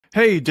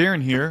Hey,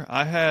 Darren here.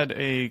 I had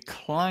a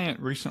client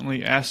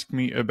recently ask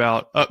me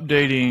about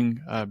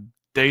updating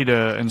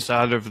data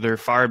inside of their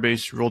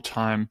Firebase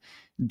Realtime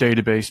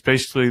database.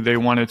 Basically, they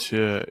wanted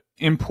to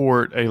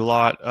import a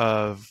lot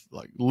of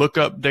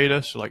lookup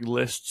data, so like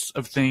lists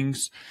of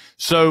things.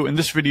 So in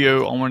this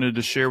video, I wanted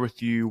to share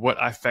with you what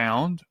I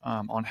found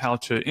on how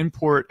to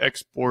import,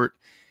 export,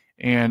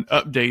 and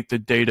update the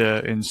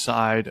data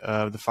inside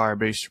of the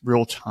Firebase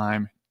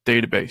Realtime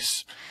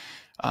database.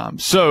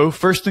 So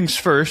first things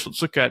first,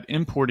 let's look at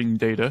importing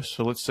data.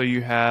 So let's say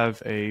you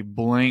have a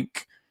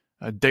blank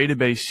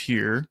database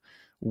here.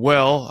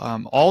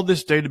 Well, all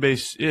this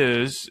database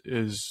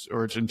is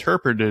or it's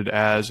interpreted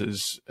as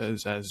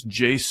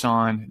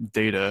JSON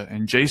data,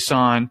 and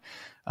JSON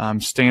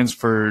stands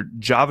for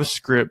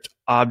JavaScript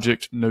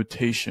Object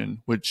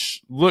Notation,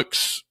 which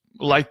looks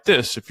like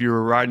this if you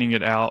were writing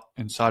it out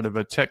inside of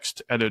a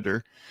text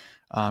editor.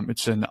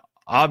 It's an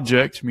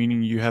object,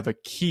 meaning you have a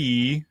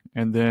key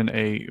and then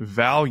a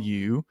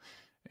value.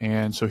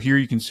 And so here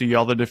you can see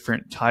all the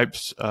different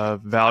types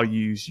of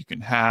values you can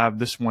have.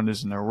 This one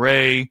is an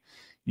array.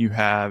 You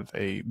have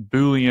a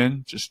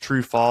Boolean, just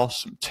true,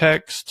 false, some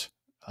text,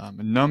 a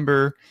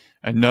number,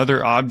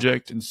 another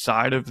object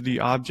inside of the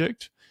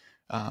object.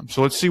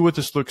 So let's see what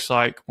this looks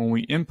like when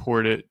we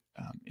import it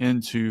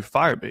into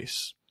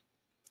Firebase.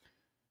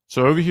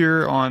 So over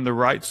here on the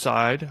right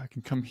side, I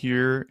can come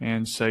here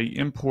and say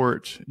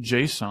import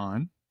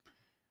JSON.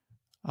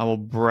 I will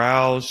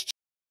browse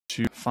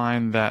to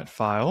find that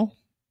file.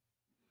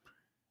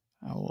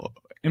 I will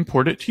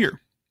import it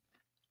here.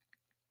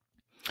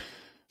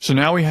 So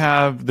now we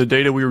have the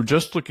data we were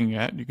just looking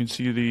at. You can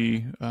see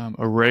the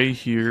array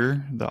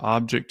here, the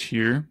object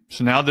here.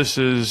 So now this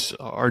is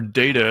our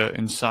data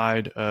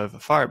inside of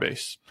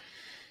Firebase.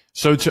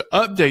 So to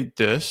update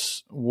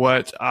this,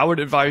 what I would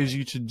advise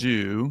you to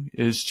do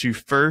is to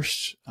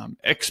first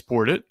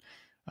export it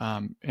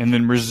and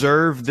then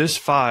reserve this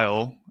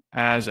file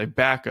as a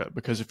backup,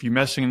 because if you're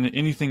messing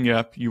anything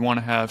up, you want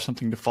to have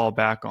something to fall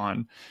back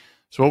on.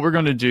 So what we're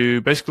going to do,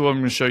 basically what I'm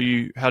going to show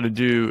you how to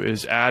do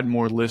is add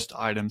more list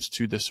items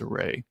to this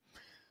array.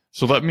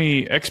 So let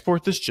me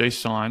export this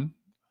JSON,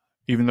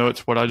 even though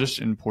it's what I just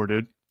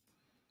imported,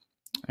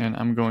 and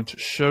I'm going to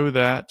show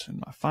that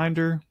in my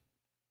Finder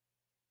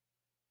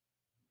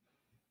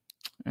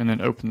and then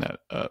open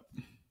that up.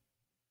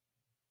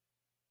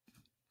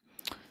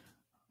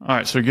 All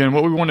right, so again,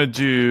 what we want to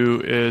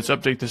do is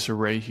update this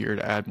array here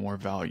to add more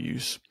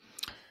values.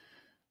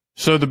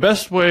 So the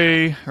best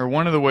way, or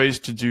one of the ways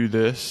to do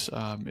this,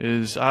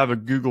 is I have a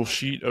Google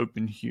Sheet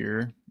open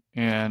here,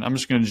 and I'm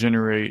just going to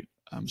generate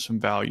some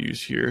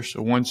values here.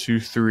 So 1, 2,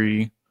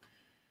 3,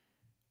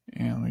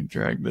 and let me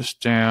drag this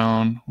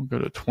down. We'll go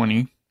to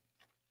 20.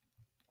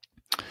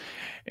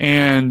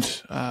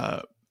 And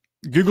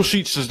Google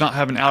Sheets does not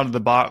have an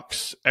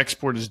out-of-the-box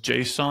export as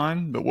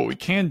JSON, but what we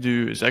can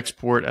do is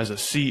export as a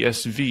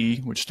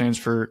CSV, which stands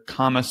for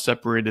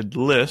comma-separated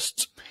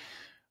list.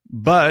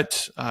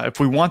 But if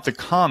we want the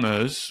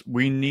commas,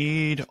 we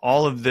need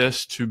all of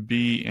this to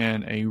be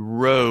in a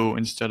row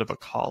instead of a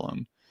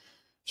column.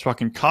 So I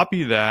can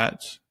copy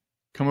that,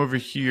 come over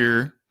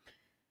here,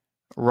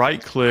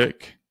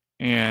 right-click,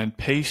 and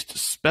paste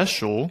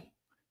special,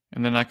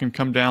 and then I can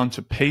come down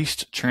to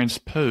paste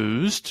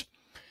transposed,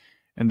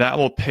 and that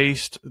will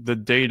paste the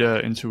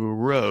data into a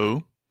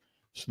row.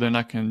 So then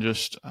I can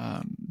just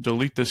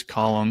delete this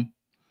column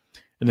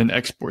and then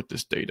export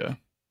this data.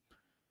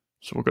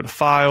 So we'll go to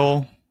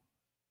File,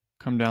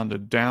 come down to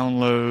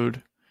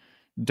Download,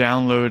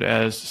 Download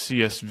as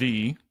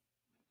CSV,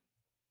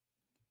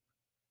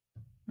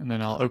 and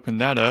then I'll open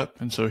that up.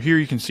 And so here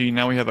you can see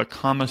now we have a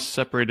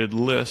comma-separated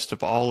list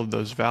of all of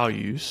those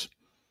values.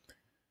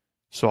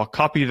 So I'll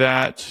copy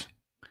that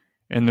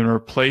and then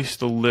replace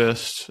the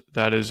list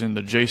that is in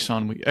the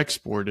JSON we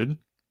exported.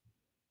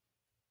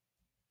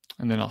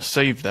 And then I'll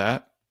save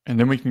that. And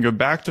then we can go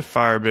back to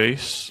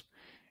Firebase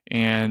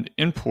and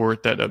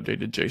import that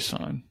updated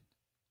JSON.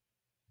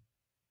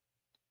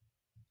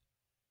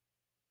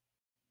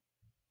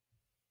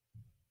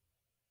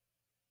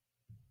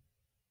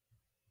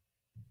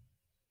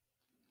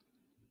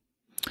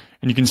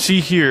 And you can see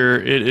here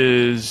it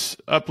is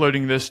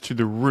uploading this to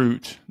the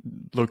root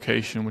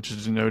location, which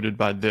is denoted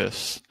by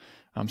this.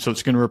 So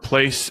it's going to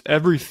replace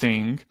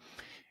everything,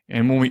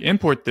 and when we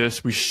import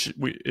this,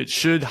 it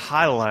should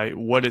highlight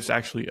what it's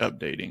actually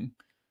updating.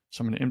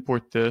 So I'm going to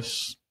import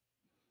this,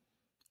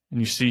 and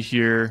you see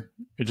here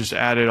it just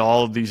added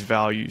all of these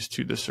values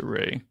to this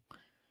array.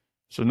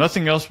 So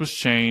nothing else was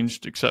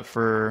changed except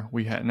for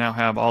we now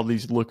have all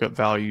these lookup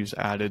values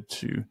added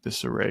to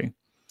this array.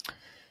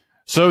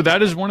 So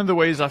that is one of the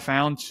ways I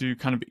found to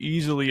kind of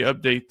easily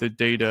update the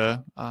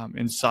data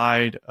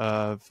inside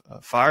of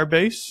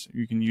Firebase.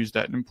 You can use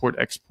that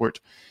import-export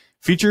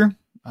feature.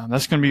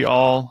 That's going to be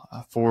all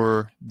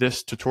for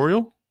this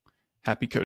tutorial. Happy coding.